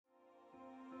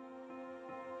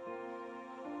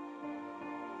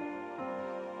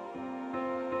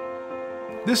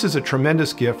This is a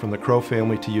tremendous gift from the Crow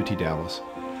family to UT Dallas.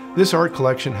 This art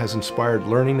collection has inspired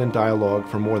learning and dialogue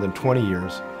for more than 20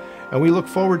 years, and we look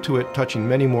forward to it touching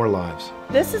many more lives.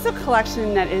 This is a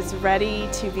collection that is ready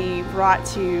to be brought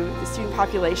to the student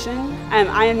population.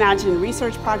 I imagine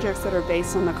research projects that are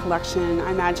based on the collection.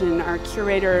 I imagine our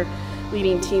curator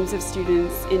leading teams of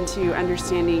students into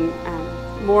understanding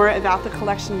more about the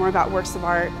collection, more about works of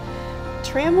art.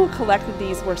 Trammell collected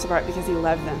these works of art because he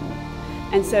loved them.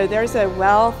 And so there's a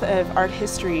wealth of art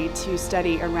history to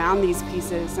study around these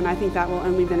pieces, and I think that will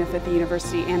only benefit the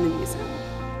university and the museum.